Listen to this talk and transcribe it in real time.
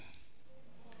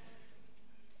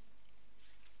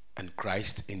and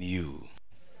Christ in you.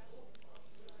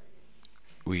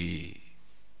 We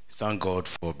thank God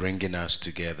for bringing us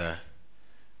together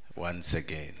once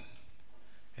again.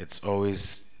 It's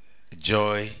always a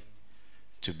joy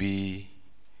to be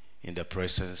in the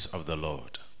presence of the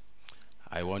Lord.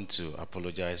 I want to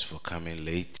apologize for coming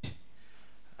late.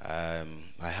 I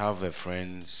have a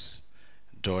friend's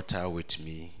daughter with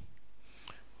me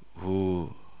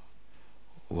who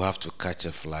have to catch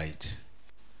a flight.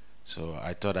 So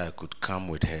I thought I could come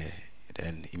with her.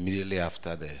 Then immediately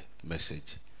after the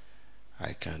message,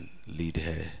 I can lead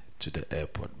her to the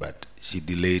airport. But she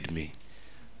delayed me,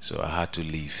 so I had to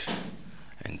leave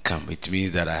and come. It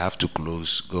means that I have to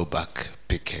close, go back,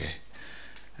 pick her.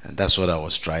 And that's what I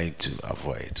was trying to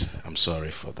avoid. I'm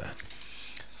sorry for that.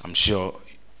 I'm sure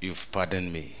you've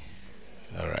pardoned me.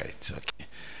 All right, okay.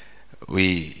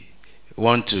 We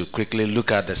want to quickly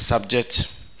look at the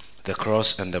subject, the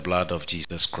cross and the blood of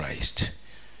Jesus Christ.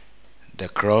 The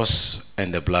cross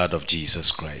and the blood of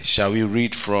Jesus Christ. Shall we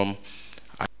read from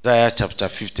Isaiah chapter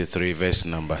 53, verse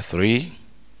number 3?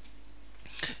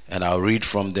 And I'll read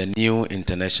from the New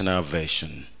International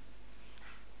Version.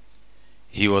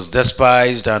 He was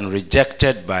despised and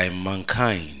rejected by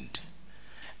mankind,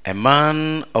 a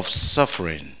man of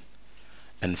suffering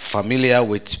and familiar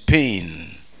with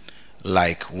pain,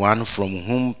 like one from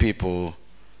whom people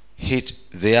hid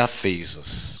their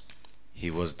faces. He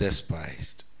was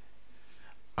despised,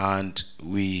 and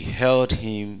we held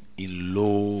him in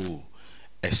low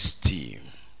esteem.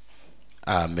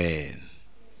 Amen.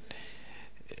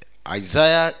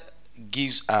 Isaiah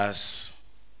gives us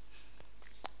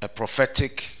a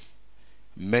prophetic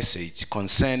message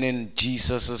concerning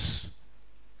Jesus'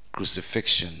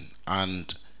 crucifixion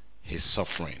and his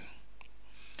suffering.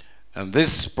 And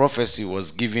this prophecy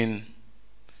was given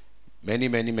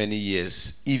many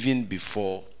years, even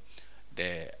before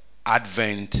the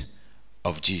advent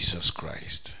of Jesus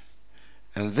Christ.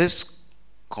 And this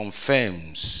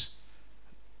confirms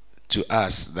to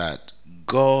us that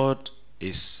God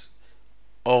is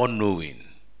all-knowing.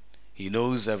 He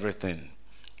knows everything.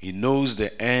 He knows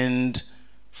the end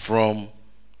from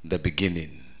the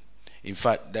beginning. In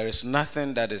fact, there is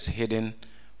nothing that is hidden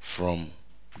from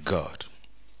God.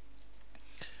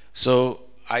 So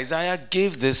Isaiah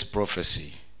gave this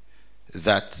prophecy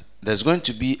that there's going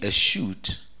to be a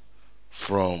shoot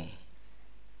from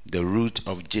the root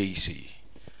of Jesse,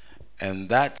 and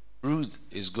that root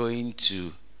is going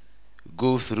to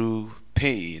go through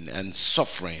pain and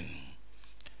suffering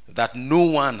that no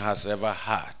one has ever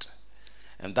had,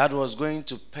 and that was going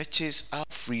to purchase our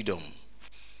freedom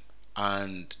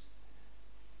and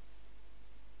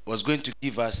was going to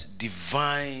give us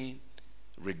divine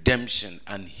redemption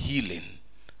and healing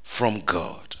from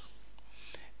God.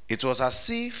 It was as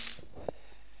if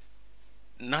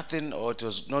nothing, or it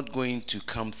was not going to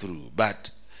come through.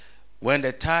 But when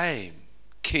the time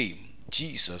came,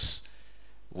 Jesus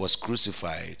was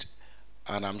crucified.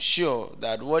 And I'm sure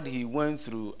that what he went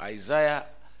through, Isaiah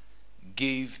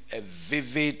gave a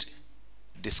vivid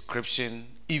description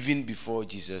even before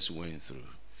Jesus went through.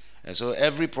 And so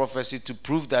every prophecy to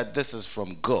prove that this is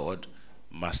from God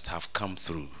must have come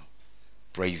through.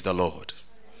 Praise the Lord.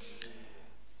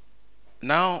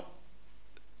 Now,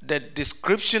 the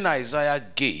description Isaiah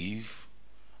gave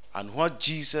and what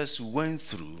Jesus went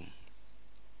through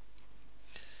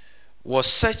was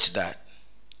such that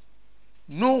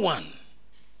no one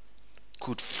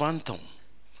could fathom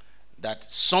that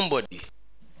somebody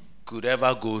could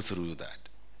ever go through that.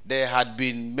 There had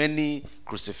been many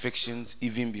crucifixions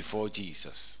even before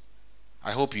Jesus.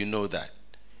 I hope you know that.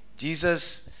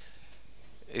 Jesus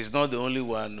is not the only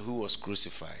one who was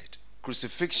crucified.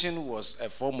 Crucifixion was a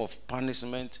form of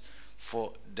punishment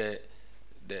for the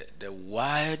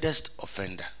wildest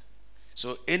offender.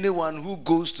 So anyone who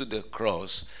goes to the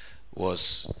cross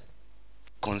was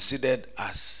considered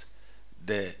as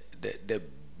the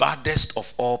baddest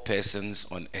of all persons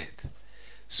on earth.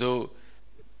 So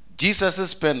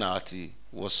Jesus' penalty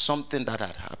was something that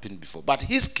had happened before. But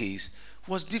his case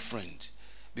was different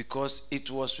because it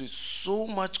was with so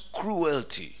much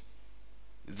cruelty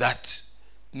that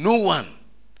no one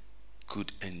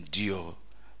could endure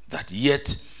that,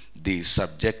 yet they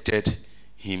subjected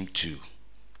him to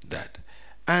that.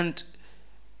 And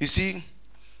you see,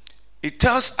 it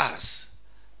tells us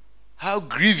how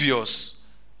grievous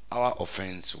our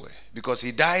offense were, because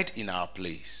he died in our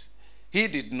place. He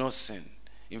did not sin.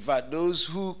 In fact, those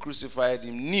who crucified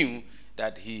him knew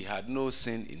that he had no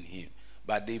sin in him,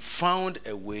 but they found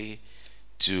a way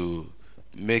to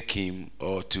make him,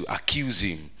 or to accuse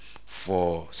him,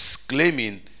 for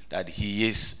claiming that he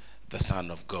is the Son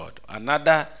of God.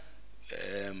 Another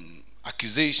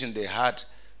accusation they had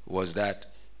was that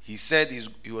he said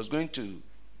he was going to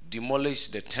demolish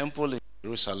the temple in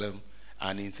Jerusalem,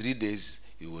 and in 3 days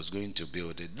he was going to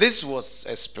build it. This was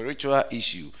a spiritual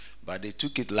issue, but they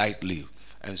took it lightly.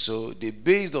 And so they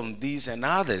based on these and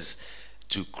others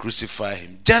to crucify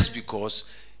him just because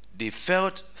they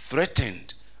felt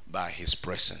threatened by his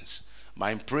presence.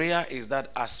 My prayer is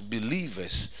that as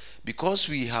believers, because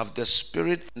we have the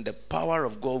Spirit and the power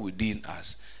of God within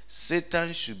us,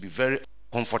 Satan should be very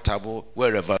comfortable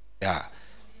wherever we are.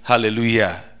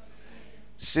 Hallelujah.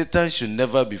 Satan should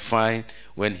never be fine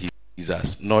when he sees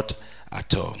us, not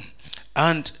at all.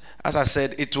 And as I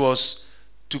said, it was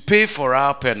to pay for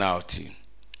our penalty.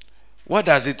 What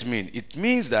does it mean? It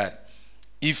means that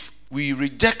if we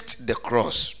reject the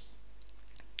cross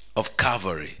of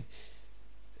Calvary,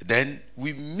 then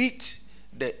we meet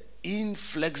the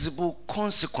inflexible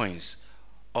consequence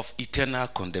of eternal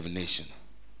condemnation.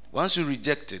 Once you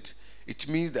reject it, it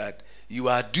means that you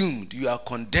are doomed, you are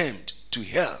condemned to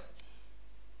hell.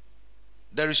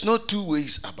 There is no two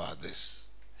ways about this.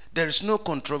 There is no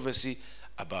controversy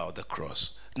about the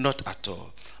cross, not at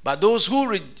all. But those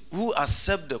who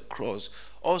accept the cross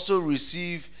also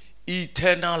receive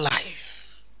eternal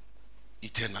life.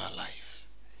 Eternal life.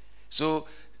 So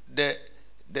the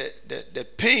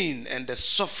pain and the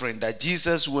suffering that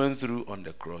Jesus went through on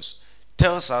the cross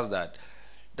tells us that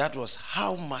that was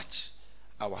how much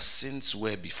our sins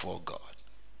were before God.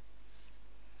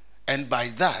 And by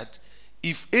that,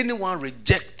 if anyone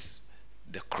rejects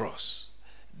the cross,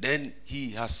 then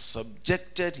he has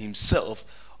subjected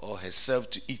himself or herself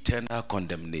to eternal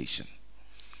condemnation.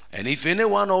 And if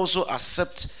anyone also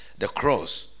accepts the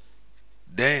cross,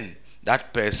 then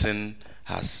that person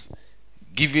has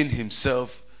given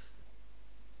himself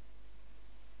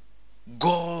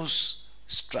God's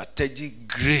strategic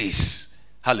grace.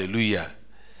 Hallelujah.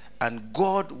 And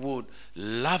God would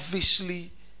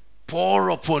lavishly pour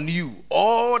upon you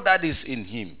all that is in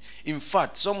him. In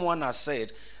fact, someone has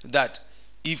said that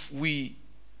if we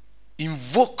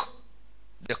invoke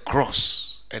the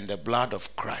cross and the blood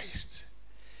of Christ,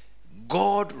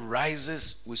 God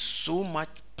rises with so much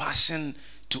passion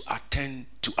to attend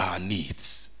to our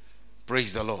needs.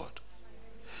 Praise the Lord.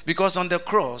 Because on the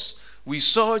cross, we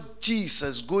saw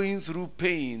Jesus going through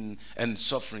pain and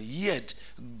suffering, yet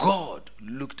God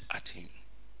looked at him.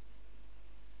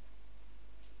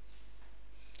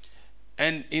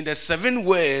 And in the 7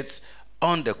 words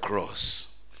on the cross,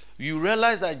 you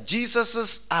realize that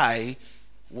Jesus' eye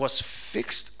was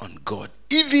fixed on God,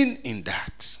 even in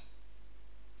that.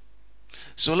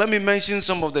 So let me mention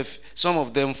some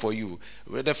of them for you.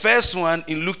 The first one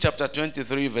in Luke chapter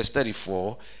 23, verse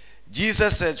 34,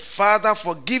 Jesus said, "Father,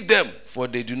 forgive them, for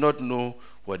they do not know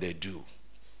what they do."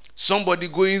 Somebody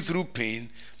going through pain,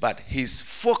 but his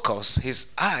focus,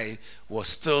 his eye was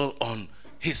still on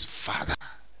his Father.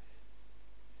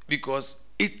 Because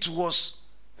it was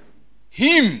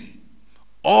him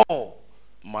all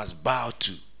must bow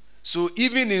to. So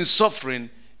even in suffering,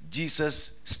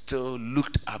 Jesus still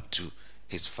looked up to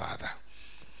his Father.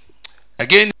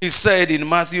 Again, he said in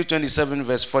Matthew 27,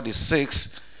 verse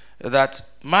 46, that,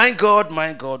 my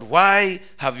God, why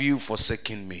have you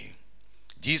forsaken me?"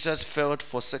 Jesus felt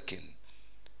forsaken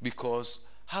because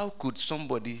how could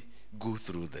somebody go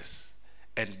through this?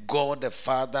 And God the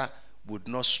Father would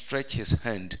not stretch his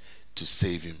hand to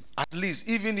save him. At least,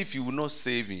 even if he would not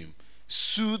save him,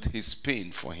 soothe his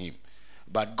pain for him.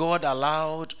 But God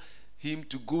allowed him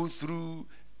to go through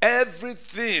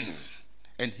everything,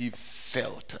 and he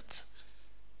felt it.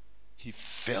 He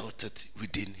felt it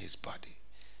within his body.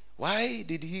 Why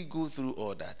did he go through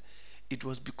all that? It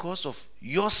was because of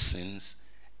your sins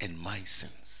and my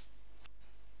sins.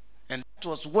 And that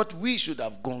was what we should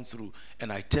have gone through.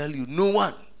 And I tell you, no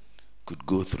one could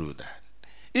go through that.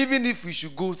 Even if we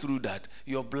should go through that,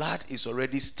 your blood is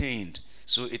already stained,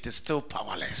 so it is still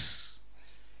powerless.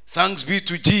 Thanks be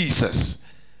to Jesus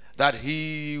that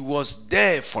he was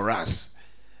there for us.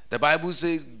 The Bible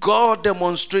says God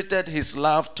demonstrated his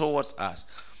love towards us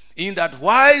in that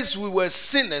whilst we were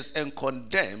sinners and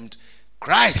condemned,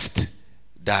 Christ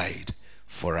died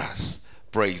for us.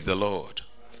 Praise the Lord.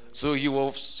 So he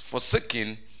was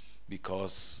forsaken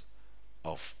because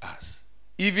of us.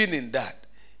 Even in that,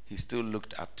 he still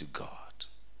looked up to God.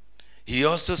 He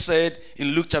also said in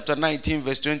Luke chapter 19,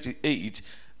 verse 28,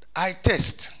 "I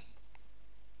test."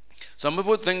 Some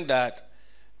people think that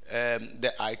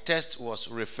the eye test was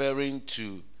referring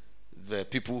to the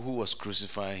people who was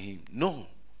crucifying him. No,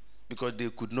 because they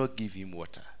could not give him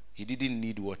water. He didn't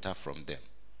need water from them.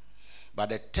 But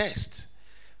the test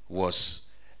was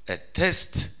a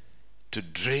test to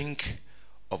drink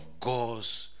of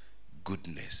God's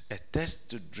goodness, a thirst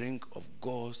to drink of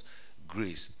God's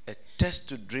grace, a thirst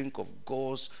to drink of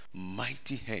God's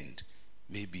mighty hand,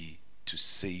 maybe to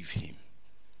save him.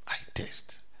 I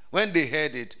thirst. When they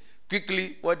heard it,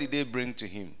 quickly, what did they bring to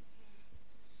him?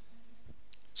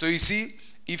 So you see,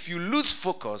 if you lose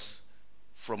focus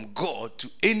from God to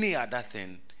any other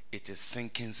thing, it is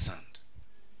sinking sand.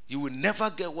 You will never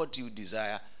get what you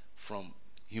desire from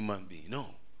human being. No.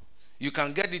 You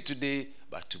can get it today,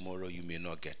 but tomorrow you may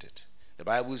not get it. The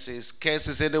Bible says,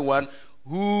 curses anyone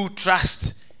who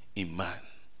trusts in man.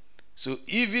 So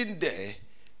even there,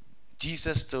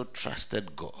 Jesus still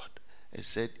trusted God and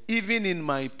said, even in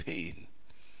my pain,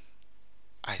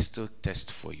 I still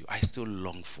thirst for you. I still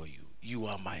long for you. You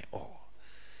are my all.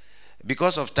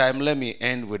 Because of time, let me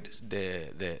end with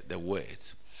the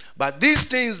words. But these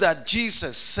things that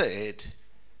Jesus said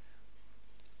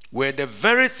were the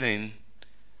very thing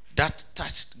that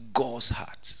touched God's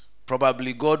heart.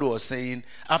 Probably God was saying,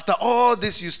 after all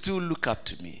this, you still look up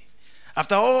to me.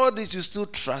 After all this, you still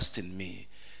trust in me.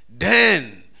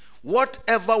 Then,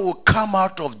 whatever will come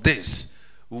out of this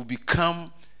will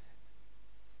become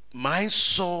my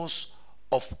source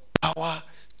of power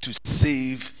to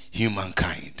save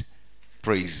humankind.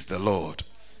 Praise the Lord.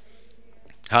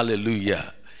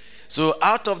 Hallelujah. So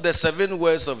out of the 7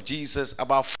 words of Jesus,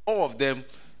 about 4 of them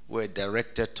were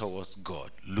directed towards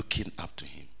God, looking up to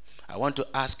him. I want to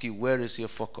ask you, where is your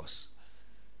focus?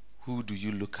 Who do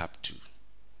you look up to?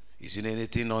 Is it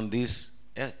anything on this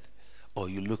earth? Or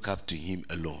you look up to him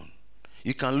alone?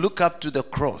 You can look up to the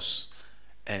cross,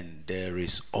 and there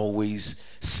is always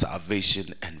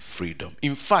salvation and freedom.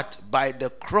 In fact, by the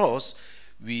cross,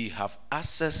 we have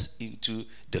access into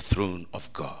the throne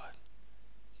of God.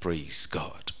 Praise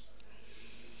God.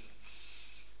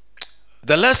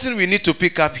 The lesson we need to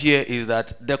pick up here is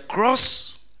that the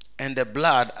cross and the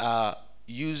blood are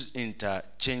used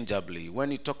interchangeably.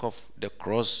 When you talk of the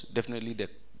cross, definitely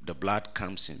the blood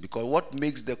comes in. Because what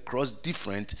makes the cross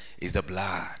different is the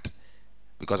blood.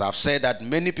 Because I've said that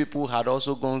many people had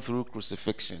also gone through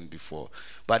crucifixion before.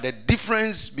 But the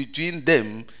difference between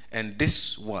them and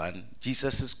this one,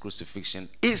 Jesus' crucifixion,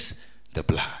 is the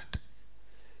blood.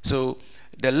 So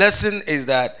the lesson is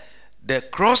that the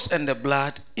cross and the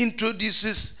blood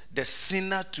introduces the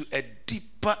sinner to a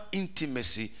deeper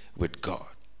intimacy with God.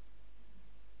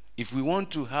 If we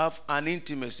want to have an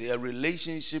intimacy, a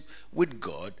relationship with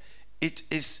God, it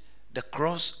is the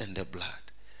cross and the blood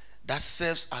that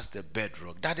serves as the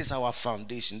bedrock. That is our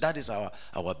foundation. That is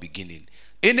our beginning.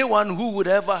 Anyone who would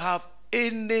ever have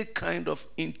any kind of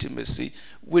intimacy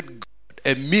with God,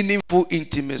 a meaningful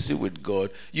intimacy with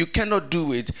God, you cannot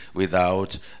do it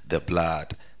without the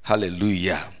blood.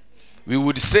 Hallelujah. We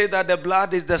would say that the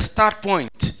blood is the start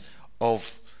point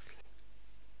of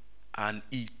an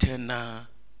eternal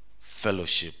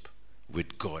fellowship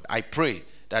with God. I pray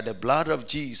that the blood of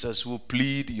Jesus will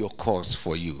plead your cause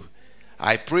for you.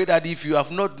 I pray that if you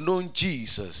have not known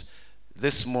Jesus,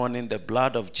 this morning the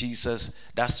blood of Jesus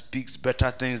that speaks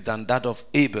better things than that of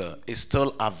Abel is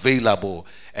still available,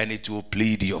 and it will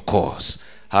plead your cause.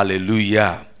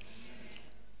 Hallelujah.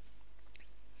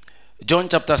 John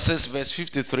chapter 6 verse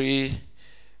 53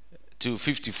 to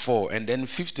 54, and then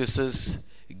 56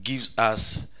 gives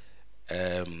us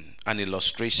an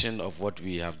illustration of what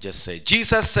we have just said.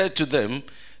 Jesus said to them,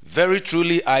 very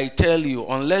truly I tell you,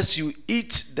 unless you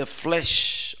eat the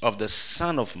flesh of the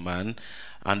Son of Man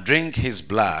and drink his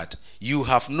blood, you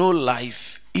have no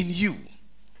life in you.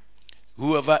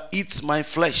 Whoever eats my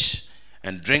flesh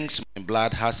and drinks my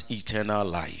blood has eternal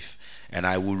life, and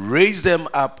I will raise them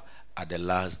up at the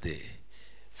last day.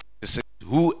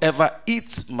 Whoever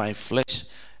eats my flesh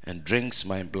and drinks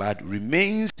my blood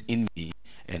remains in me,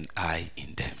 and I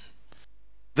in them.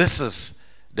 This is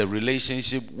the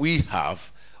relationship we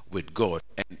have with God,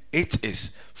 and it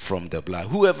is from the blood.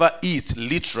 Whoever eats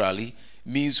literally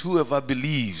means whoever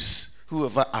believes,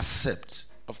 whoever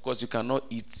accepts. Of course, you cannot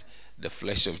eat the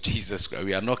flesh of Jesus Christ.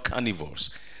 We are not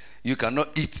carnivores. You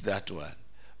cannot eat that one.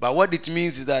 But what it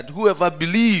means is that whoever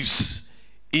believes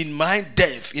in my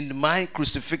death, in my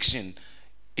crucifixion,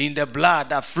 in the blood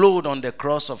that flowed on the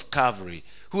cross of Calvary,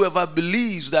 whoever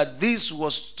believes that this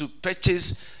was to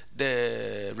purchase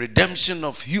the redemption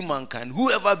of humankind,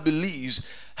 whoever believes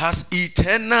has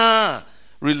eternal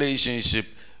relationship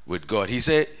with God. He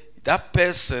said that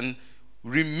person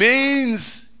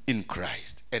remains in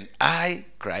Christ, and I,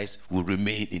 Christ, will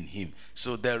remain in him.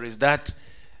 So there is that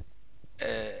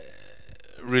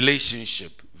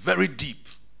relationship, very deep.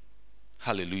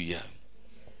 Hallelujah.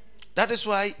 That is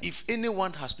why if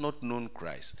anyone has not known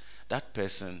Christ, that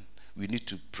person, we need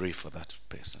to pray for that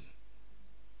person.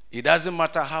 It doesn't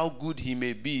matter how good he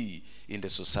may be in the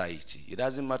society. It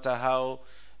doesn't matter how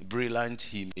brilliant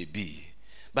he may be.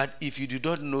 But if you do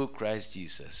not know Christ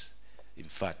Jesus, in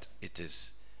fact, it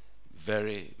is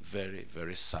very, very,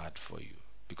 very sad for you.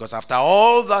 Because after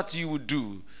all that you would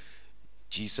do,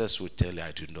 Jesus will tell you,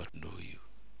 I do not know you.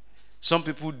 Some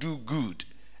people do good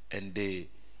and they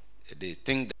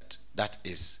think that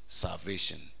is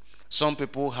salvation. Some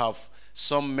people have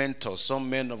some mentors, some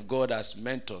men of God as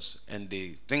mentors, and they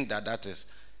think that is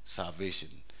salvation.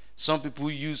 Some people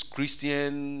use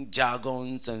Christian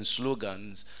jargons and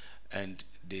slogans and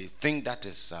they think that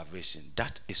is salvation.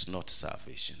 That is not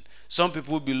salvation. Some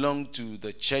people belong to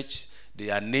the church.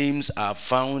 Their names are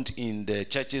found in the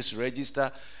church's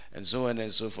register and so on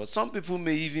and so forth. Some people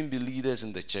may even be leaders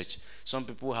in the church. Some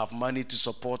people have money to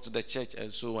support the church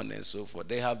and so on and so forth.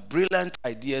 They have brilliant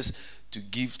ideas to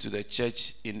give to the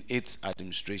church in its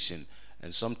administration.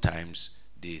 And sometimes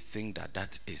they think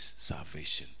that is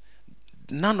salvation.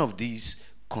 None of these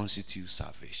constitute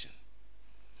salvation.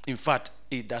 In fact,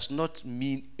 it does not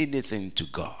mean anything to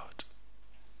God.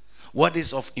 What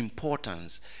is of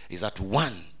importance is that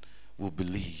one will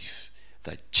believe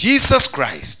that Jesus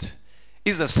Christ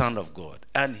is the Son of God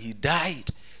and he died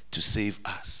to save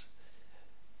us.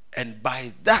 And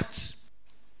by that,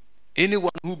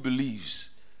 anyone who believes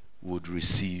would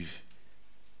receive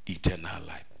eternal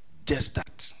life. Just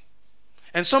that.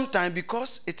 And sometimes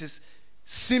because it is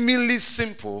seemingly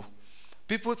simple,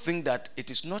 people think that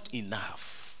it is not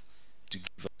enough to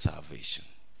give us salvation.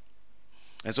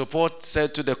 And so Paul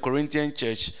said to the Corinthian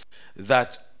church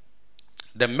that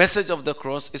the message of the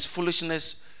cross is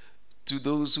foolishness to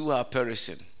those who are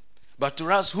perishing. But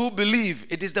to us who believe,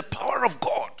 it is the power of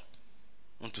God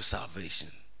unto salvation.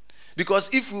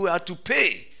 Because if we were to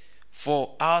pay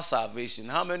for our salvation,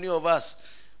 how many of us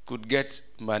could get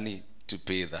money to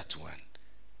pay that one?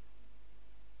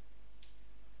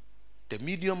 The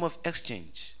medium of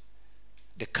exchange,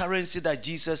 the currency that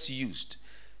Jesus used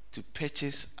to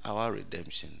purchase our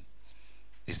redemption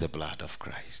is the blood of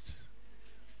Christ.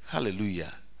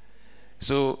 Hallelujah.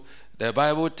 So the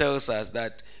Bible tells us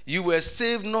that you were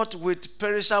saved not with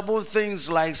perishable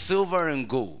things like silver and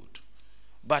gold,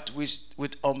 but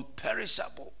with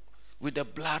unperishable, with the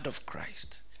blood of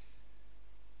Christ.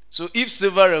 So if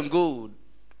silver and gold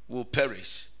will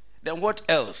perish, then what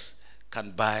else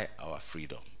can buy our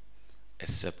freedom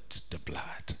except the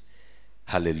blood?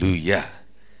 Hallelujah.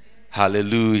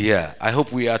 Hallelujah. I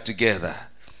hope we are together.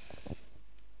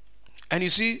 And you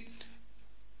see,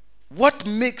 what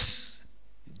makes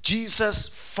Jesus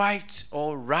fight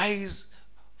or rise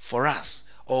for us,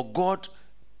 or God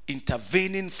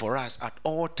intervening for us at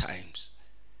all times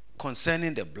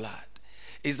concerning the blood,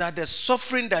 is that the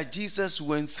suffering that Jesus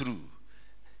went through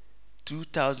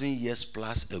 2,000 years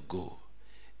plus ago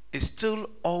is still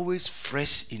always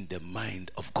fresh in the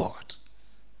mind of God.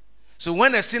 So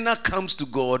when a sinner comes to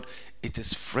God, it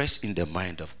is fresh in the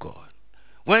mind of God.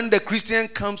 When the Christian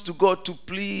comes to God to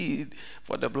plead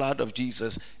for the blood of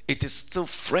Jesus, it is still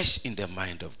fresh in the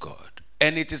mind of God.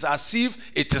 And it is as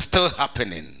if it is still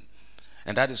happening.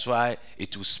 And that is why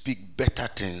it will speak better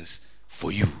things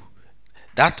for you.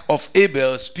 That of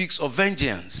Abel speaks of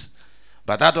vengeance.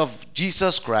 But that of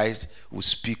Jesus Christ will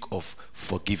speak of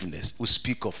forgiveness, will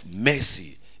speak of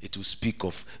mercy. It will speak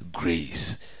of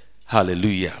grace.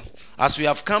 Hallelujah. As we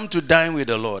have come to dine with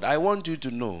the Lord, I want you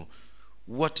to know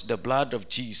what the blood of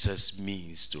Jesus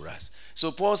means to us.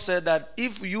 So Paul said that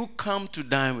if you come to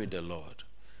dine with the Lord,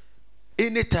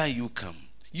 anytime you come,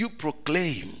 you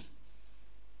proclaim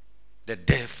the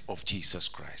death of Jesus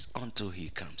Christ until he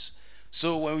comes.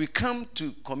 So when we come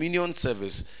to communion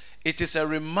service, it is a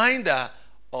reminder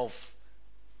of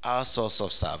our source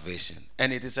of salvation.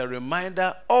 And it is a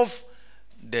reminder of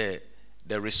the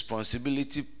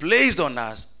responsibility placed on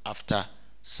us after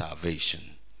salvation.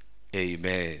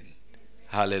 Amen.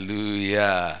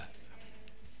 Hallelujah.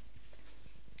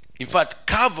 In fact,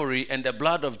 Calvary and the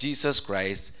blood of Jesus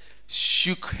Christ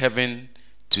shook heaven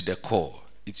to the core.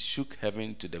 It shook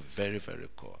heaven to the very, very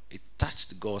core. It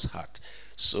touched God's heart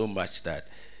so much that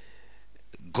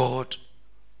God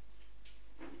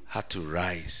had to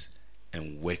rise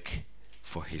and work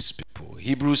for his people.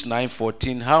 Hebrews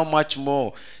 9:14, how much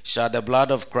more shall the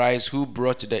blood of Christ, who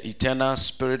brought the eternal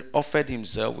Spirit, offered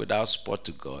himself without spot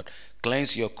to God,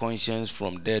 cleanse your conscience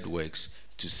from dead works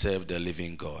to serve the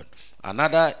living God.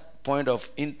 Another point of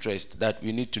interest that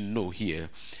we need to know here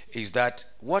is that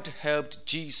what helped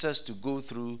Jesus to go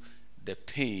through the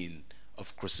pain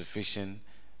of crucifixion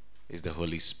is the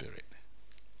Holy Spirit.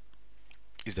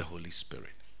 Is the Holy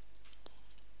Spirit.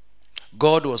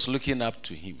 God was looking up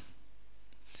to him.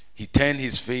 He turned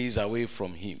his face away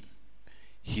from him.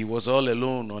 He was all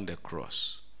alone on the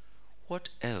cross. What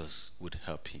else would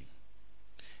help him?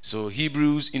 So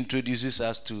Hebrews introduces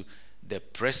us to the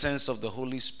presence of the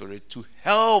Holy Spirit to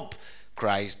help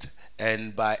Christ,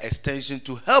 and by extension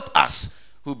to help us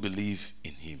who believe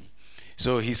in him.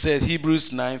 So he said, Hebrews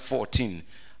 9:14,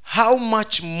 how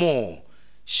much more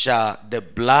shall the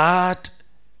blood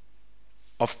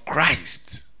of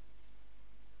Christ,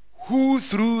 who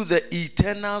through the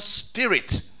eternal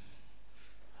Spirit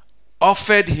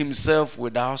offered himself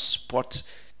without spot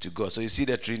to God. So you see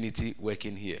the Trinity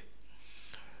working here.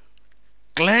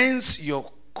 Cleanse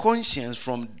your conscience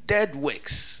from dead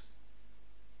works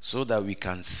so that we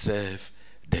can serve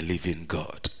the living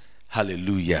God.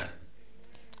 Hallelujah.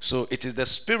 So it is the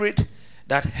Spirit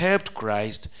that helped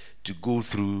Christ to go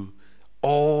through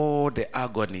all the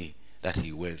agony that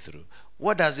he went through.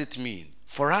 What does it mean?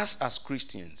 For us as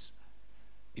Christians,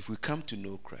 if we come to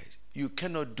know Christ, you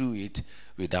cannot do it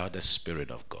without the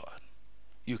Spirit of God.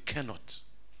 You cannot.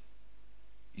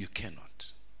 You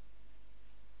cannot.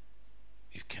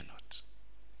 You cannot.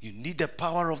 You need the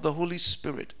power of the Holy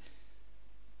Spirit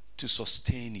to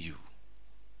sustain you.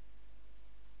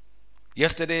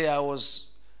 Yesterday I was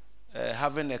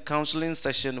having a counseling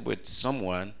session with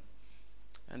someone,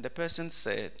 and the person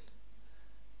said,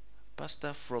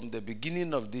 Pastor, from the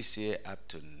beginning of this year up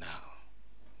to now,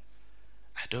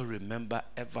 I don't remember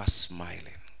ever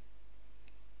smiling.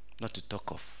 Not to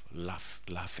talk of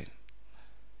laughing.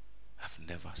 I've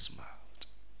never smiled.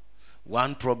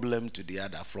 One problem to the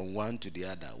other, from one to the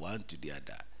other, one to the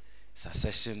other.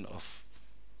 Succession of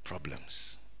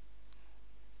problems.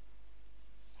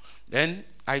 Then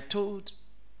I told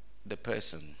the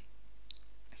person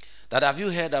that, have you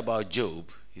heard about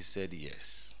Job? He said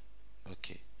yes.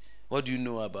 Okay. What do you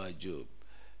know about Job?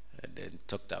 And then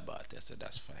talked about it. I said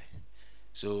that's fine.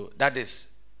 So that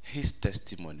is his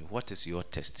testimony. What is your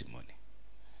testimony?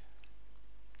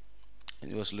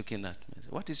 And he was looking at me and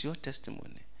said, what is your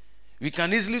testimony? We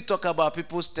can easily talk about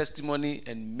people's testimony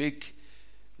and make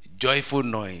joyful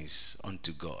noise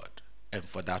unto God and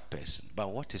for that person.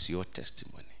 But what is your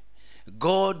testimony?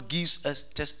 God gives us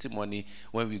testimony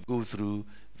when we go through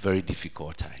very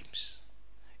difficult times.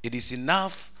 It is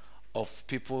enough of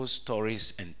people's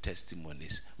stories and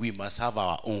testimonies. We must have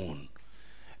our own.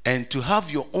 And to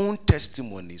have your own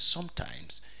testimony,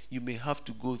 sometimes you may have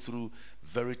to go through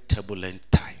very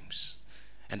turbulent times.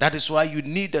 And that is why you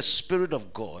need the Spirit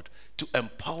of God to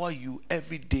empower you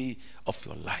every day of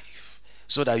your life,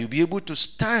 so that you'll be able to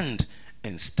stand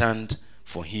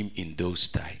for him in those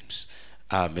times.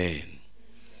 Amen.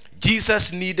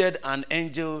 Jesus needed an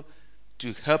angel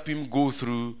to help him go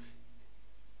through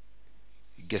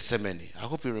Gethsemane. I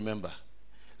hope you remember.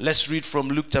 Let's read from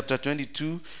Luke chapter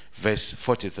 22, verse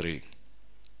 43.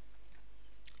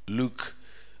 Luke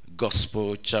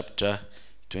Gospel chapter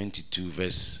 22,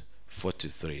 verse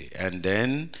 43. And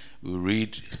then we'll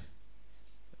read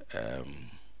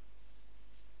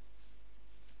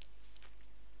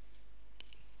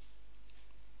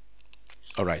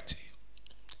all right.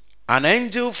 An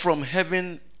angel from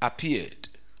heaven appeared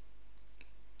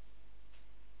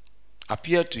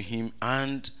to him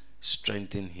and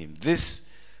strengthened him. This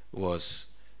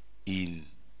was in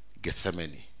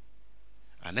Gethsemane.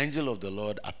 An angel of the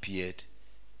Lord appeared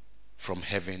from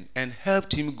heaven and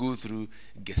helped him go through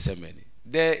Gethsemane.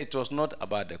 There it was not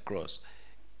about the cross.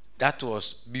 That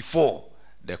was before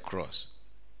the cross.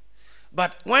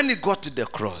 But when he got to the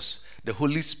cross, the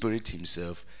Holy Spirit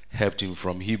himself helped him,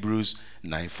 from Hebrews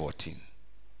 9:14.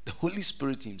 The Holy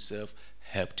Spirit himself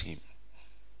helped him.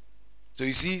 So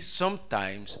you see,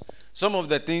 sometimes, some of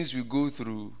the things we go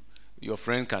through, your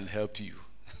friend can help you.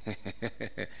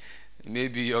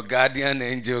 Maybe your guardian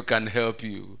angel can help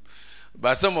you.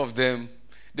 But some of them,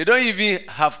 they don't even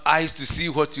have eyes to see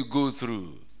what you go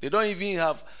through. They don't even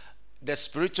have the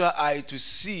spiritual eye to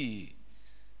see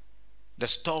the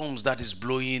storms that is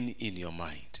blowing in your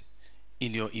mind,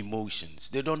 in your emotions.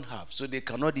 They don't have, so they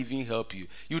cannot even help you.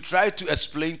 You try to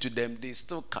explain to them, they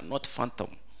still cannot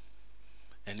fathom.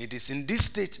 And it is in this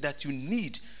state that you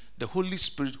need the Holy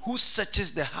Spirit, who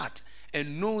searches the heart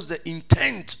and knows the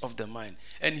intent of the mind.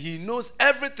 And he knows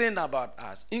everything about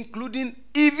us, including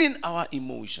even our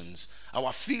emotions,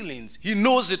 our feelings. He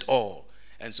knows it all.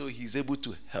 And so he's able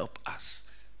to help us.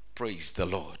 Praise the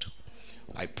Lord.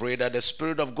 I pray that the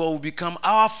Spirit of God will become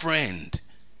our friend,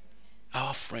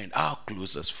 our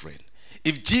closest friend.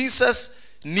 If Jesus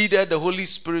needed the Holy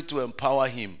Spirit to empower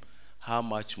him, how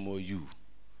much more you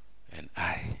and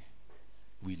I?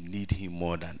 We need him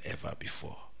more than ever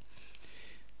before.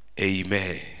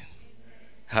 Amen.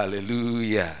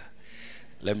 Hallelujah.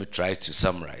 Let me try to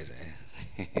summarize.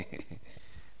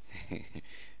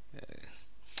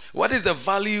 What is the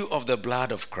value of the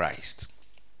blood of Christ?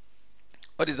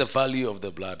 What is the value of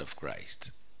the blood of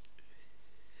Christ?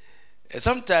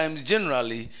 Sometimes,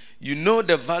 generally, you know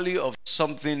the value of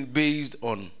something based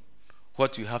on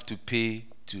what you have to pay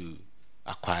to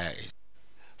acquire it.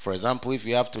 For example, if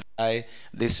you have to buy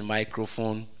this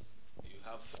microphone, you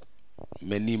have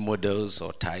many models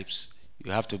or types.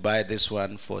 You have to buy this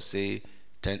one for, say,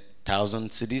 10,000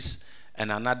 cedis,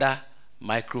 and another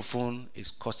microphone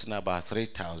is costing about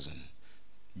 3,000.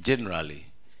 Generally,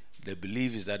 the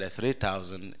belief is that the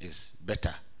 3,000 is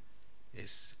better,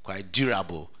 is quite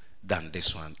durable than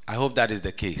this one. I hope that is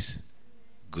the case.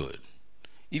 Good.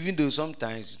 Even though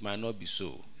sometimes it might not be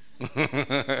so.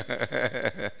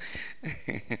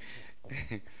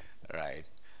 Right.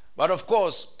 But of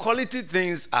course, quality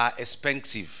things are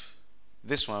expensive.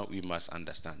 This one we must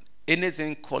understand.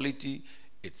 Anything quality,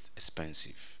 it's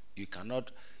expensive. You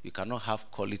cannot have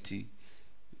quality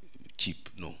cheap.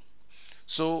 No.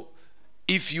 So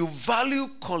if you value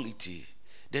quality,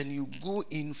 then you go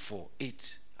in for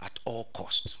it at all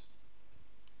cost.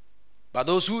 But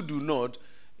those who do not,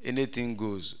 anything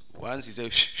goes. Once you say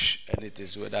shh, and it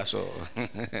is well, that's all.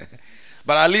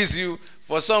 But at least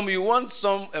for some, you want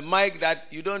a mic that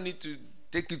you don't need to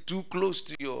take it too close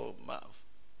to your mouth.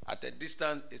 At a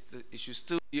distance, it should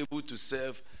still be able to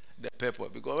serve the purpose.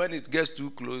 Because when it gets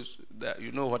too close,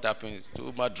 you know what happens.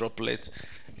 Too much droplets,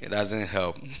 it doesn't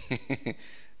help.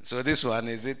 So this one,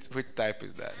 is it? Which type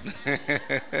is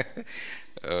that?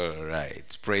 All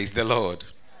right. Praise the Lord.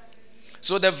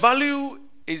 So the value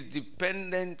is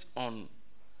dependent on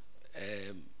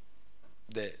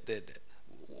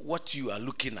what you are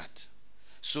looking at.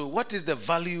 So what is the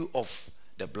value of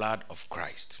the blood of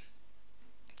Christ?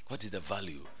 What is the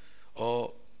value?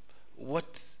 Or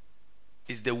what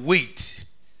is the weight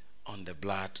on the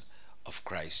blood of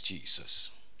Christ Jesus?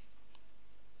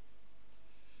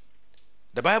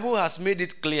 The Bible has made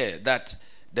it clear that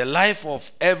the life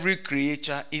of every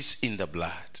creature is in the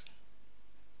blood.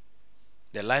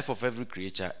 The life of every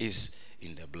creature is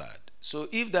in the blood. So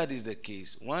if that is the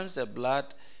case, once the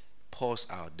blood pours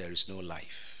out, there is no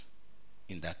life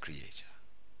in that creature.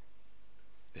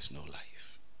 There's no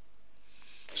life.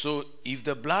 So if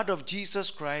the blood of Jesus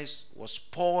Christ was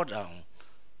poured down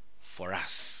for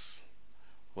us,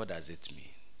 what does it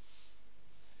mean?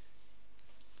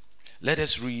 Let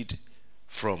us read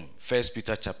from 1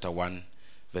 Peter chapter 1,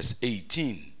 verse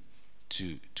 18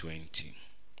 to 20.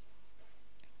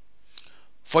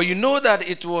 For you know that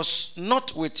it was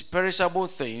not with perishable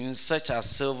things such as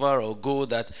silver or gold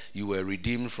that you were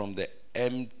redeemed from the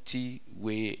empty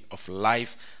way of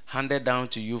life handed down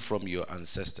to you from your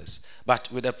ancestors, but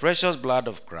with the precious blood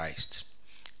of Christ,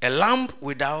 a lamb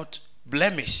without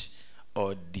blemish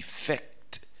or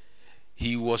defect.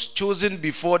 He was chosen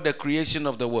before the creation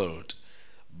of the world,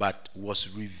 but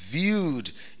was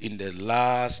revealed in the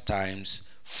last times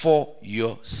for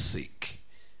your sake.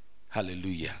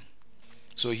 Hallelujah.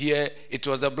 So here, it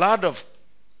was the blood of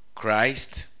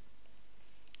Christ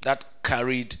that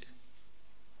carried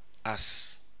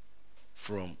us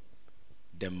from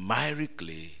the miry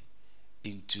clay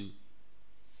into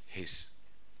his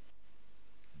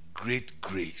great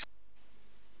grace.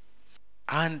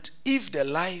 And if the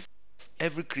life of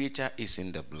every creature is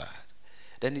in the blood,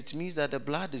 then it means that the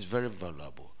blood is very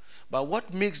valuable. But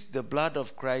what makes the blood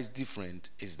of Christ different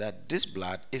is that this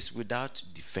blood is without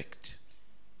defect.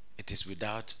 It is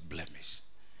without blemish.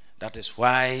 That is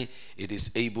why it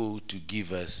is able to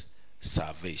give us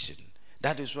salvation.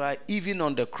 That is why even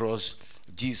on the cross,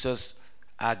 Jesus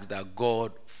asked that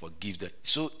God forgive them.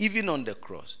 So even on the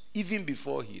cross, even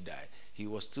before he died, he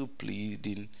was still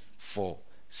pleading for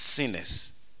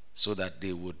sinners so that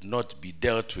they would not be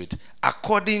dealt with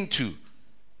according to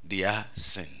their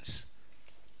sins.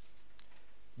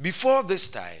 Before this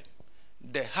time,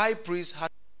 the high priest had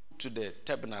to go to the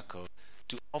tabernacle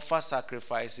to offer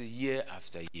sacrifices year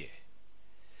after year,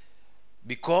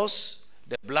 because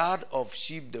the blood of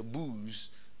sheep, the bulls,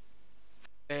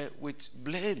 with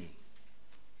blame.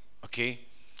 Okay?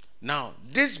 Now,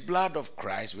 this blood of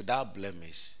Christ without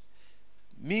blemish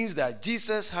means that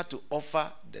Jesus had to offer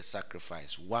the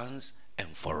sacrifice once and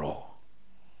for all,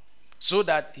 so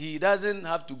that he doesn't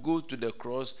have to go to the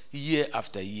cross year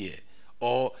after year,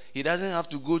 or he doesn't have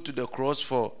to go to the cross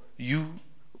for you.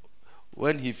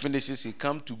 When he finishes, he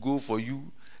comes to go for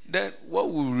you. Then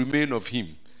what will remain of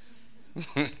him?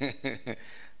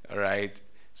 All right.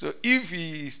 So if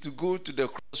he is to go to the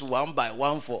cross one by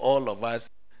one for all of us,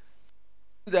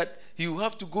 that he will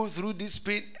have to go through this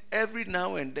pain every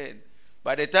now and then.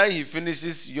 By the time he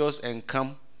finishes yours and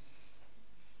come,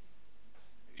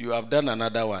 you have done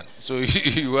another one. So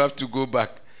you have to go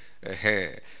back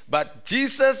But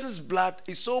Jesus' blood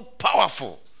is so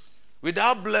powerful,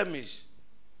 without blemish,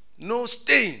 no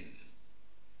stain,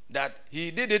 that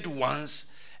he did it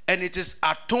once and it is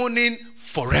atoning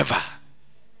forever.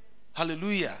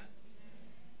 Hallelujah.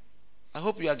 I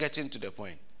hope you are getting to the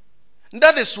point.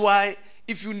 That is why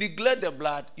if you neglect the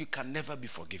blood, you can never be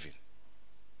forgiven.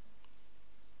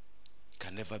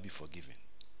 Can never be forgiven.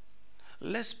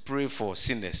 Let's pray for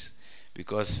sinners,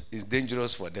 because it's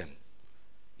dangerous for them.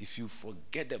 If you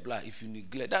forget the blood, if you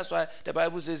neglect. That's why the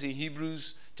Bible says in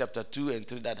Hebrews chapter 2 and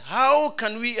 3 that how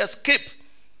can we escape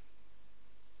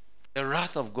the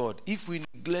wrath of God if we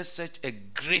neglect such a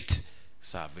great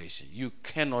salvation? You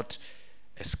cannot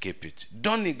escape it.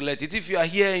 Don't neglect it. If you are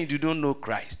here and you don't know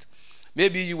Christ,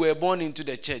 maybe you were born into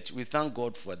the church. We thank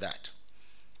God for that.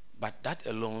 But that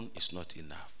alone is not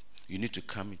enough. You need to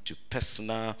come into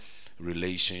personal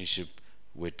relationship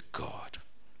with God.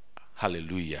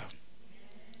 Hallelujah.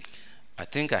 I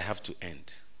think I have to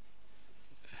end.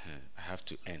 I have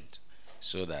to end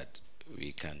so that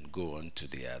we can go on to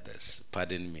the others.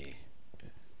 Pardon me.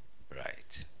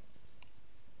 Right.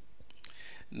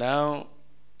 Now,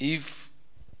 if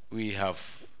we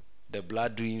have the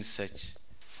blood doing such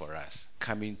for us,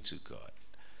 coming to God,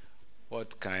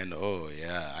 what kind? Oh,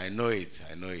 yeah, I know it.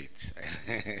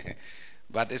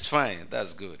 But it's fine.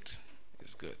 That's good.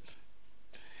 It's good.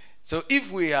 So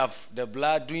if we have the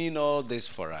blood doing all this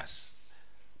for us,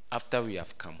 after we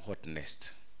have come, what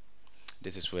next?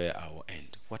 This is where I will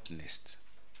end. What next?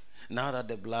 Now that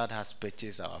the blood has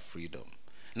purchased our freedom,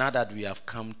 now that we have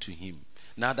come to him,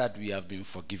 now that we have been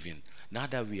forgiven, now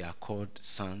that we are called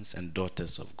sons and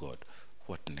daughters of God,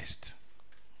 what next?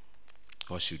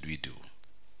 What should we do?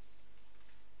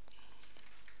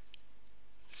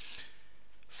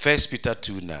 1 Peter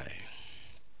 2:9.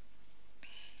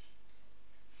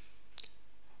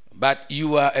 But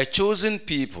you are a chosen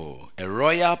people, a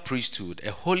royal priesthood,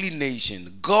 a holy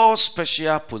nation, God's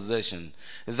special possession,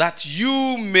 that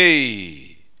you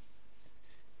may,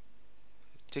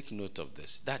 take note of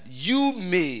this, that you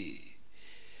may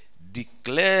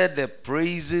declare the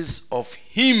praises of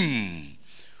him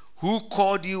who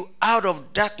called you out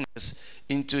of darkness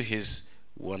into his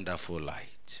wonderful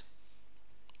light.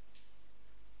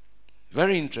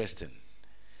 Very interesting.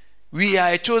 We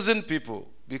are a chosen people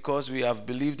because we have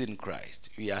believed in Christ.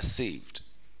 We are saved.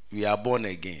 We are born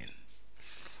again.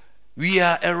 We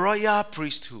are a royal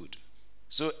priesthood.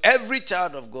 So every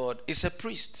child of God is a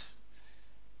priest.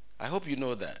 I hope you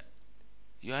know that.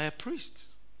 You are a priest.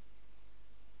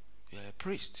 You are a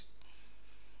priest.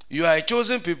 You are a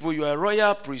chosen people. You are a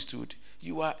royal priesthood.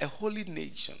 You are a holy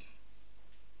nation.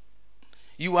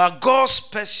 You are God's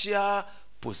special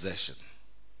possession.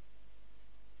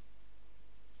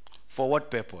 For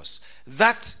what purpose?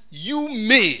 That you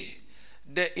may.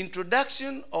 The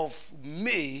introduction of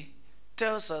may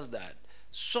tells us that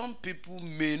some people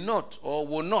may not or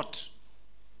will not.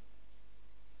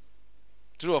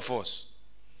 True or false?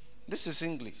 This is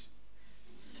English.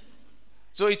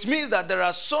 So it means that there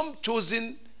are some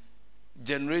chosen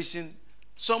generation,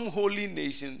 some holy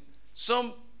nation,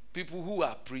 some people who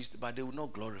are priests, but they will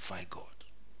not glorify God.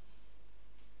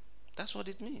 That's what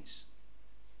it means.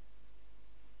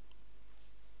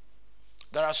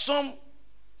 There are some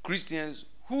Christians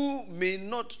who may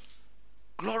not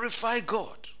glorify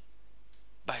God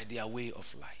by their way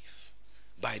of life,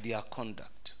 by their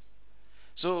conduct.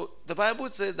 So the Bible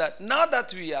says that now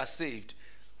that we are saved,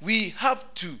 we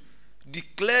have to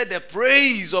declare the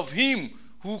praise of him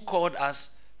who called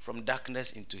us from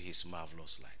darkness into his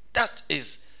marvelous light. That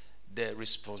is the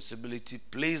responsibility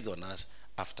placed on us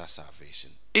after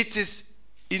salvation. It is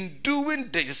in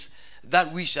doing this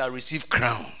that we shall receive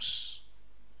crowns.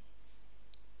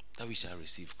 That we shall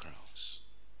receive crowns.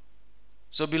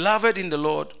 So, beloved in the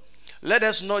Lord, let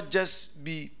us not just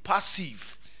be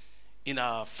passive in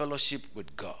our fellowship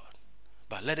with God,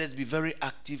 but let us be very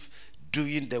active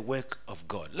doing the work of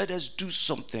God. Let us do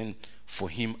something for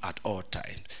him at all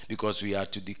times, because we are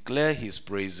to declare his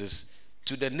praises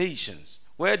to the nations.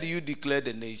 Where do you declare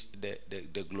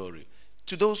the glory?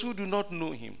 To those who do not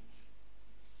know him.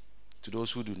 To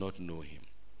those who do not know him.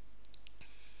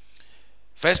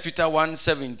 1 Peter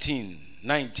 1:17,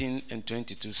 19 and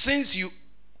 22. Since you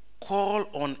call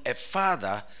on a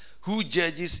Father who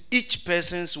judges each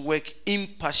person's work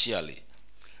impartially,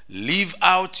 live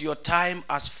out your time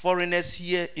as foreigners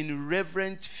here in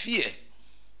reverent fear.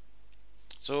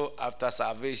 So after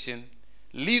salvation,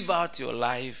 live out your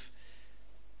life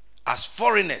as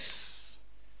foreigners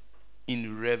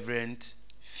in reverent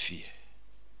fear.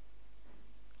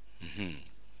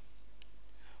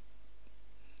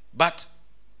 But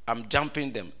I'm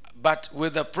jumping them. but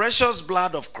with the precious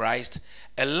blood of Christ,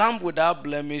 a lamb without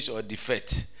blemish or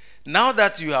defect. Now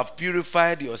that you have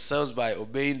purified yourselves by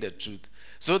obeying the truth,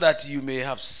 so that you may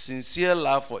have sincere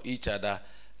love for each other,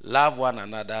 love one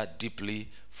another deeply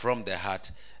from the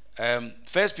heart. 1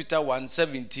 Peter 1,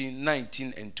 17,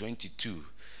 19, and 22.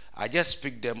 I just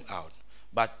picked them out.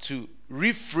 But to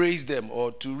rephrase them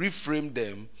or to reframe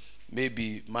them may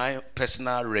be my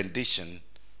personal rendition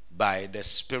by the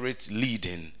Spirit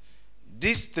leading.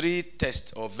 These three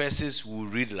texts or verses will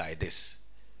read like this.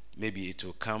 Maybe it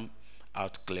will come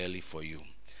out clearly for you.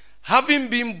 Having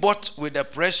been bought with the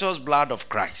precious blood of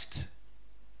Christ,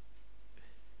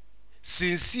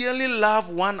 sincerely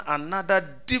love one another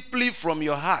deeply from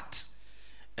your heart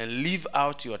and live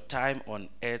out your time on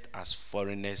earth as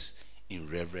foreigners in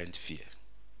reverent fear.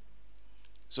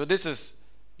 So this is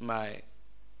my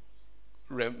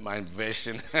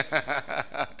version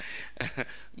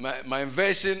my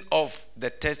version of the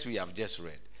text we have just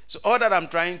read. So all that I'm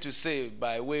trying to say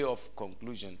by way of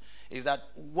conclusion is that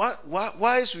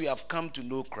once we have come to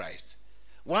know Christ,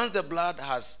 once the blood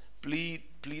has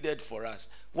pleaded for us,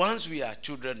 once we are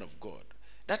children of God,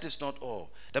 that is not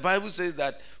all. The Bible says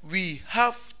that we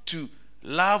have to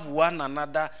love one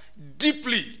another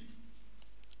deeply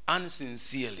and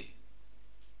sincerely.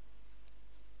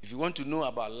 If you want to know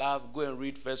about love, go and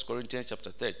read 1 Corinthians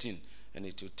chapter 13, and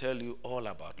it will tell you all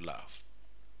about love.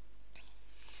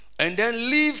 And then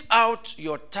live out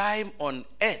your time on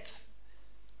earth.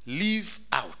 Live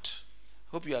out.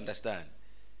 Hope you understand.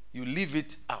 You live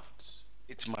it out.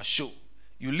 It must show.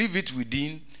 You live it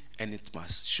within, and it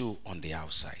must show on the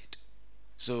outside.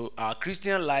 So our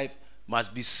Christian life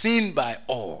must be seen by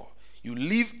all. You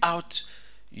live out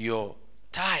your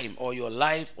time or your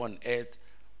life on earth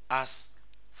as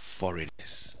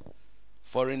foreigners.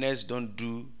 Foreigners don't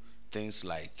do things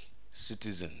like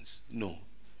citizens. No.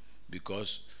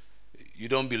 Because you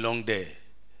don't belong there.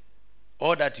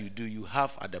 All that you do, you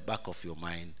have at the back of your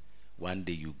mind, one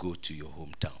day you go to your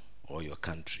hometown or your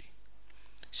country.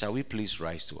 Shall we please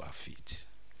rise to our feet?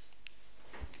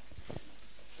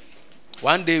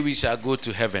 One day we shall go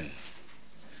to heaven.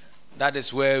 That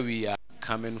is where we are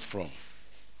coming from.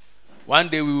 One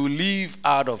day we will leave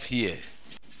out of here.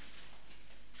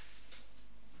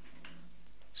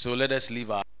 So let us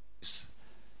live our lives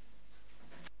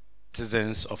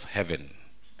citizens of heaven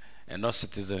and not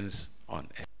citizens on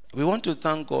earth. We want to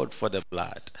thank God for the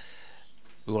blood.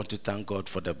 We want to thank God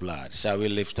for the blood. Shall we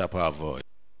lift up our voice?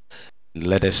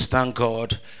 Let us thank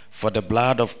God for the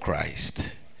blood of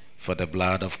Christ. For the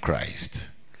blood of Christ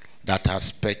that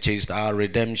has purchased our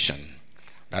redemption,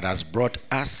 that has brought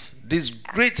us this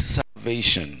great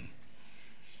salvation.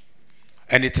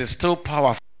 And it is still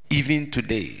powerful even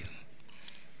today.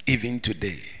 Even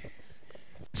today.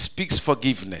 It speaks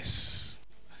forgiveness.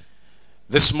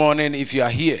 This morning, if you are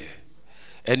here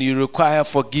and you require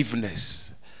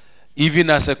forgiveness, even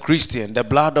as a Christian, the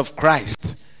blood of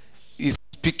Christ is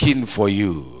speaking for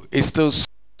you. It still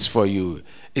speaks for you.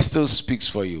 It still speaks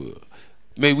for you.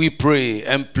 May we pray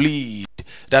and plead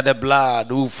that the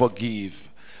blood will forgive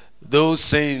those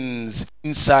sins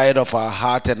inside of our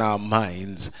heart and our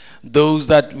minds, those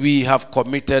that we have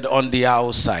committed on the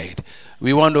outside.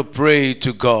 We want to pray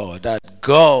to God that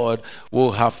God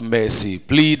will have mercy.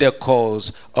 Plead the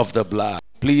cause of the blood.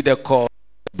 Plead the cause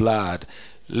of the blood.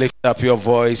 Lift up your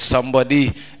voice,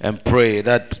 somebody, and pray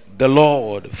that the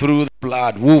Lord, through the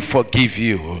blood, will forgive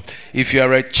you. If you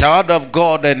are a child of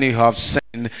God and you have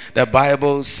sinned, the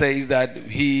Bible says that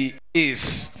He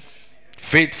is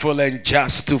faithful and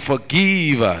just to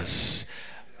forgive us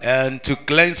and to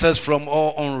cleanse us from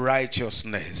all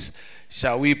unrighteousness.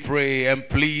 Shall we pray and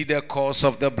plead the cause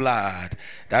of the blood,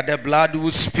 that the blood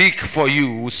will speak for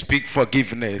you, will speak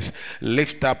forgiveness?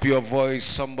 Lift up your voice,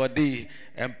 somebody,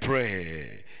 and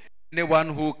pray. Anyone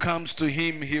who comes to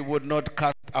Him, He would not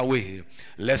cast away.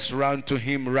 Let's run to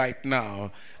Him right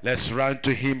now. Let's run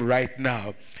to Him right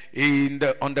now.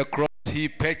 On the cross, He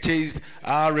purchased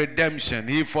our redemption.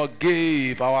 He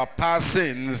forgave our past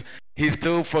sins. He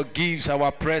still forgives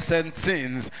our present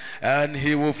sins, and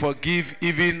He will forgive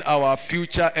even our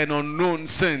future and unknown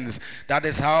sins. That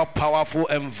is how powerful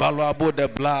and valuable the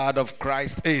blood of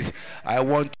Christ is. I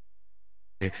want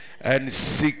to and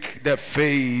seek the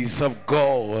face of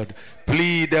God.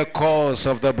 Plead the cause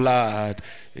of the blood.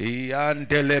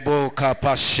 Yandelebo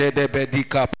kapashede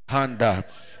bedika panda.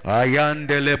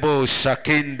 Ayandelebo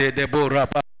shakende debora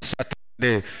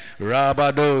satande.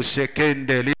 Rabado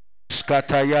shekende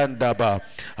skatayandaba.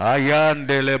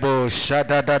 Ayandelebo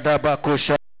shadadadaba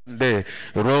kushande.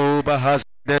 Roba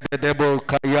hasde debo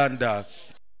kayanda.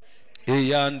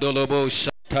 Iyandolobo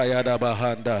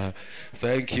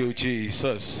Thank you,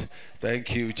 Jesus.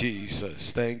 Thank you,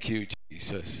 Jesus. Thank you,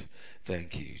 Jesus.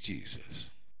 Thank you, Jesus.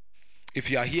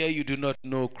 If you are here, you do not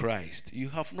know Christ, you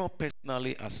have not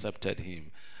personally accepted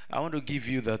him, I want to give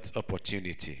you that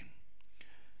opportunity.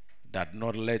 Do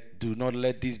not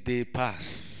let this day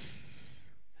pass.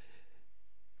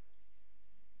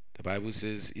 The Bible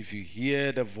says, if you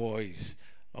hear the voice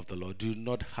of the Lord, do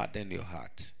not harden your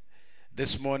heart.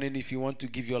 This morning, if you want to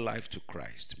give your life to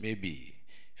Christ, maybe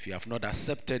if you have not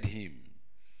accepted him,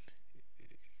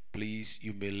 please,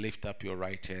 you may lift up your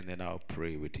right hand and I'll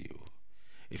pray with you.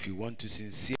 If you want to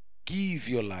sincerely give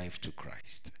your life to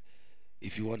Christ,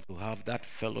 if you want to have that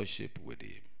fellowship with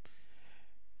him,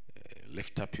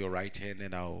 lift up your right hand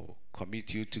and I'll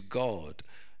commit you to God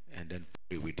and then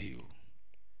pray with you.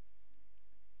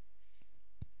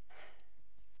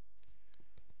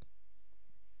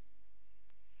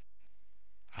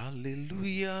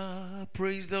 Hallelujah,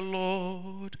 praise the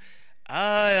Lord,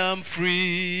 I am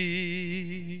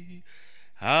free.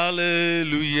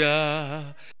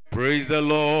 Hallelujah, praise the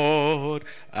Lord,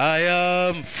 I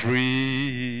am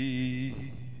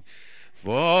free.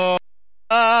 For the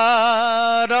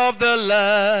blood of the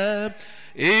Lamb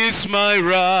is my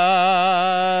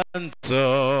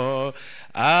ransom.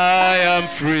 I am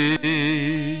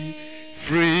free,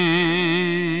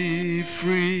 free,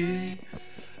 free.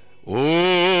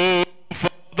 Oh, for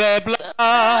the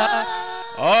blood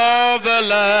of the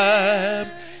Lamb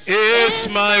is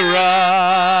my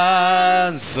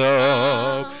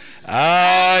ransom.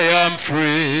 I am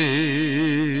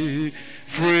free,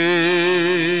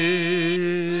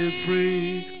 free,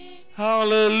 free.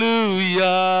 Hallelujah,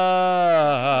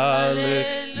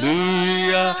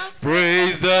 hallelujah.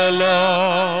 Praise the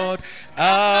Lord.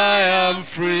 I am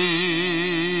free.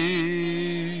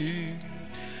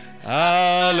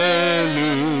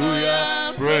 Hallelujah.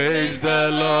 Praise the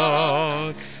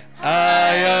Lord.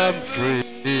 I am free.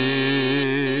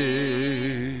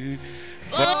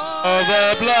 For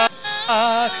the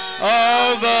blood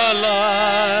of the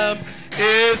Lamb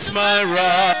is my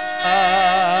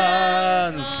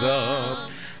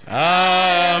ransom.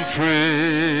 I am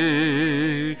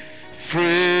free,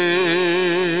 free.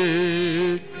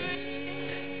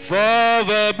 For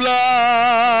the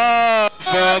blood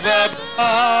of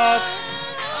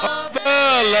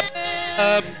the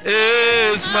Lamb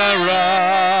is my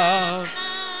ransom.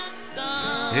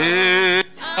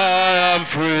 I am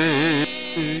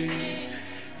free,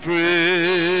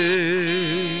 free.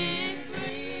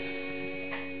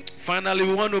 Finally,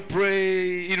 we want to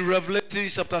pray in Revelation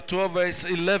chapter 12 verse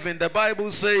 11. The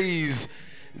Bible says,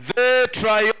 they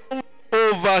triumphed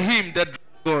over him, the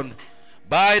dragon,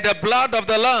 by the blood of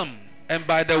the Lamb and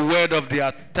by the word of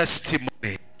their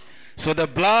testimony. So the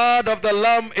blood of the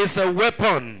Lamb is a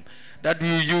weapon that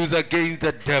you use against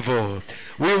the devil.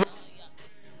 What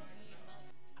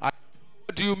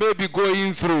you may be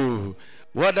going through,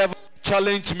 whatever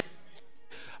challenge,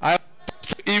 I want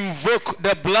to invoke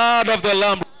the blood of the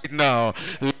Lamb right now.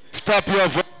 Lift up your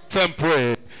voice and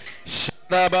pray.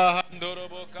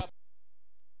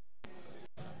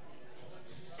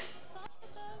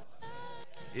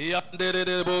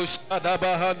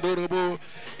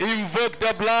 Invoke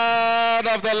the blood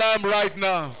of the Lamb right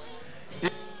now.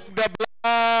 Invoke the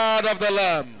blood of the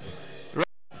Lamb.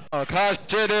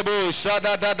 Kashedebo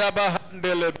shadadada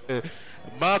bahandelebe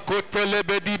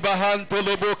makotelebe di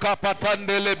bahantolobo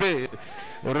kapatandelebe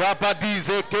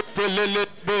rapadize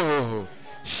ketelelebo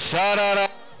sharara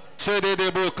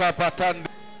shedebo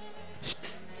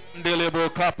kapatandelebo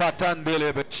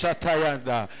kapatandelebe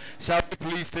shatayanda. Shall we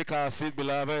please take our seat,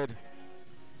 beloved?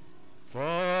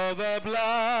 For the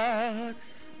blood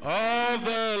of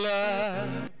the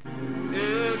Lamb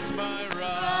is my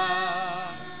right.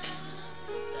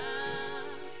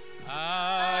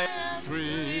 I am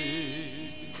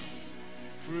free,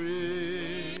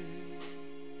 free.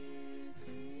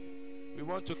 We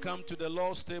want to come to the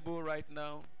Lord's table right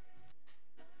now.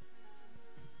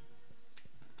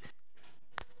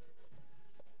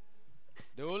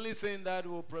 The only thing that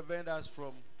will prevent us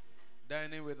from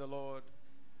dining with the Lord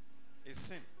is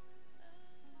sin.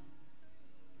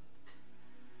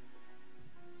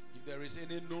 If there is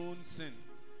any known sin,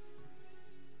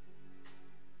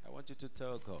 I want you to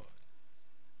tell God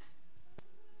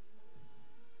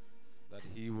that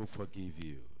He will forgive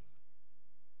you.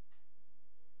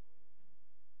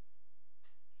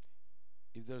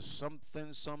 If there's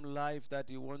something, some life that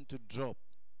you want to drop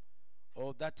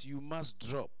or that you must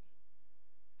drop,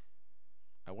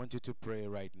 I want you to pray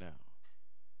right now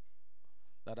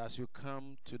that as you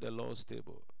come to the Lord's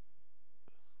table,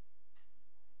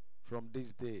 from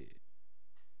this day,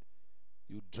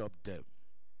 you drop them.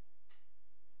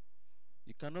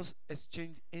 You cannot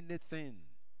exchange anything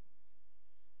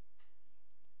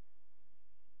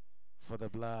for the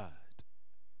blood.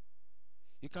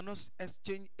 You cannot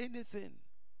exchange anything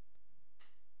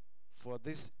for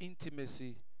this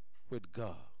intimacy with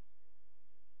God.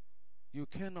 You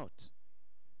cannot.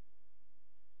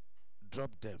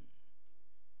 Drop them.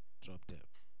 Drop them.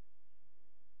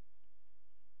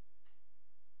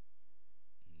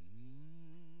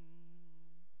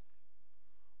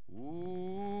 Ooh,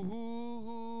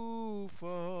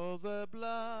 for the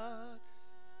blood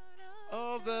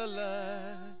of the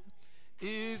Lamb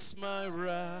is my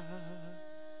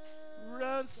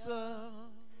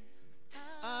ransom.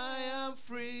 I am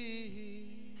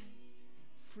free,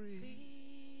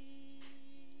 free,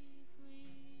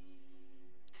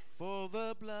 for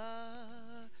the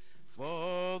blood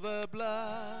of the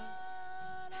Lamb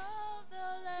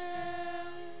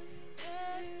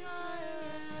is my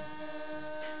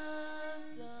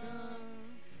ransom.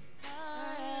 I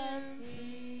am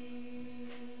free,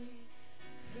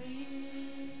 free.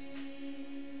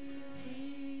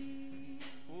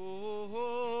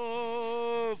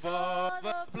 Oh, for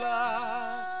the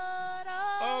blood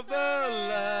of the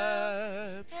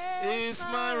Lamb is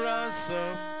my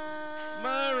ransom,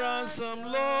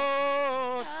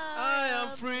 Lord. I am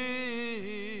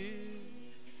free,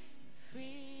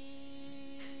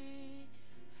 free,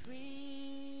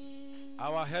 free.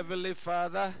 Our Heavenly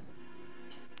Father,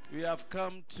 we have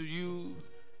come to you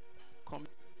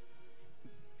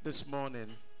this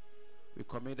morning. We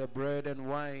commit the bread and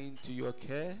wine to your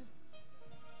care.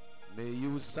 May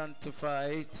you sanctify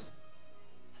it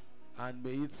and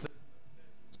may it.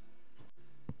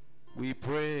 We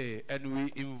pray and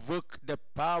we invoke the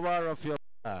power of your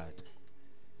blood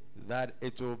that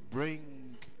it will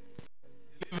bring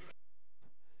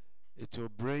it will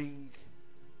bring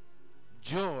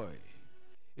joy,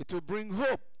 it will bring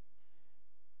hope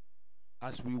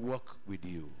as we walk with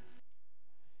you.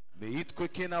 May it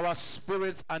quicken our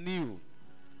spirits anew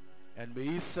and may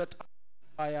it set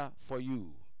fire for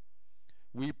you.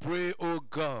 We pray, O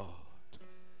God,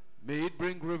 may it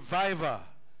bring revival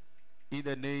in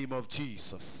the name of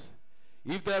Jesus.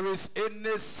 If there is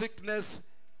any sickness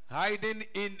hiding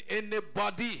in any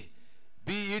body,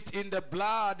 be it in the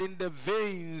blood, in the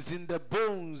veins, in the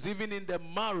bones, even in the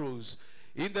marrows,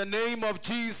 in the name of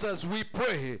Jesus we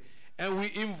pray and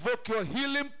we invoke your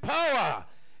healing power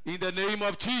in the name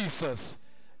of Jesus.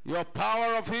 Your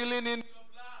power of healing in your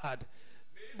blood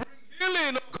may bring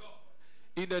healing, O God,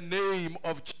 in the name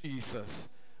of Jesus.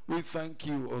 We thank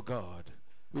you, O God.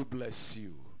 We bless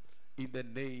you. In the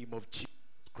name of Jesus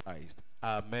Christ.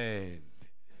 Amen.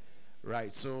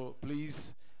 Right, so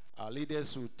please, our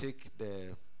leaders will take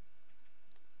the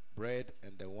bread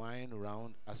and the wine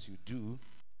around as you do,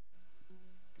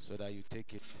 so that you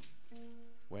take it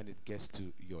when it gets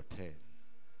to your turn.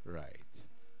 Right.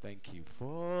 Thank you.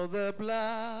 For the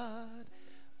blood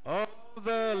of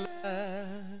the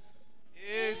Lamb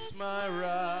is my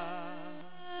ransom.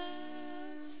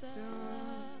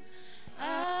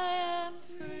 I am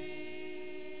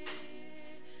free,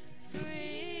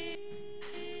 free,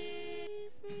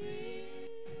 free.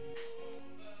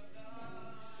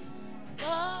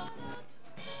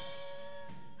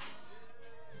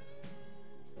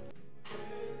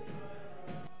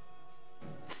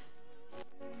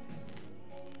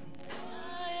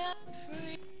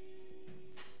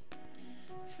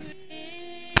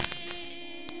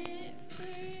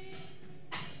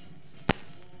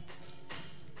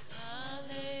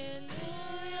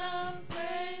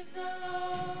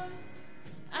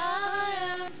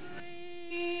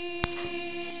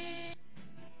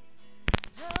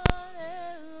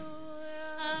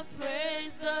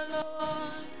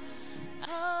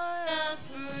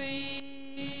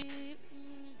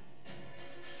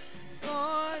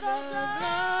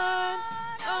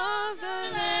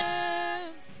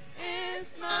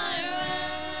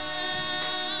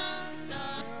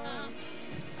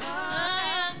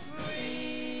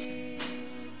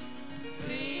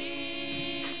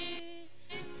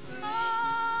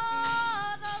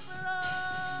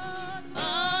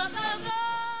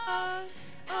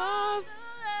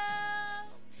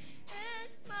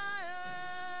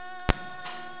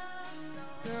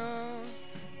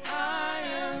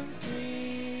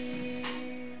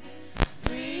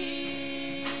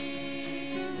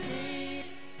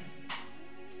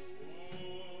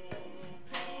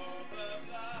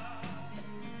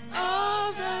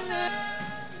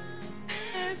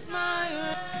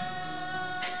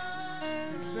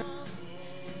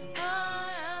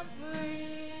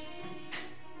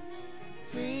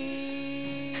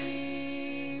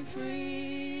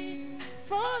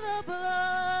 For the blood